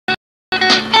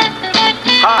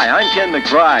Hi, I'm Ken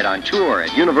McBride on tour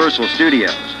at Universal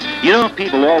Studios. You know,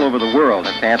 people all over the world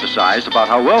have fantasized about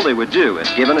how well they would do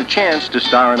if given a chance to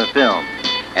star in a film.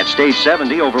 At Stage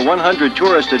 70, over 100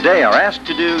 tourists a day are asked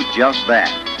to do just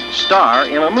that, star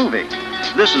in a movie.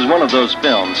 This is one of those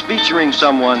films featuring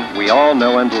someone we all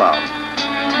know and love.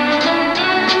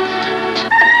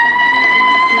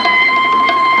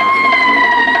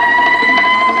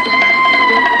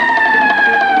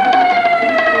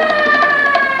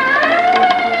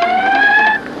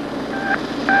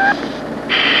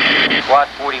 Squad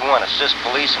 41, assist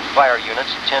police and fire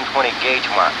units at 1020 gauge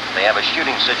mark. They have a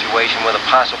shooting situation with a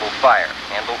possible fire.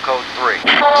 Handle code 3.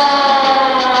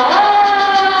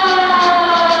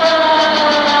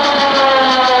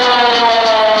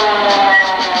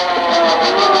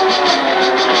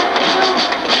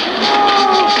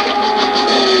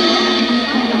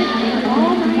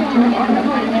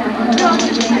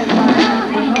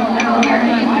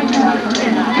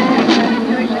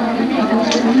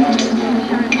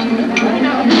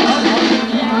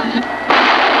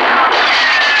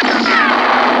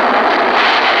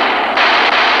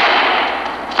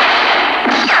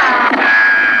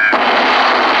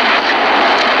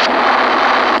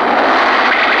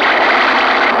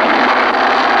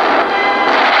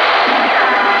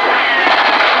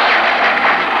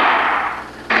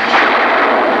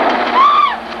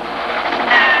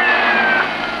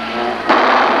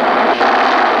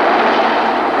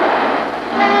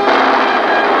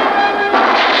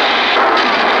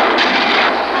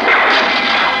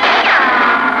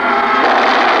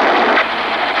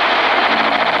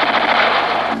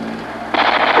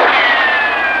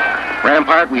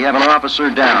 Rampart, we have an officer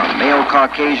down, male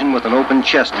Caucasian with an open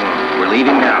chest wound. We're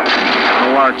leaving now.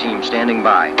 OR team standing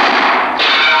by.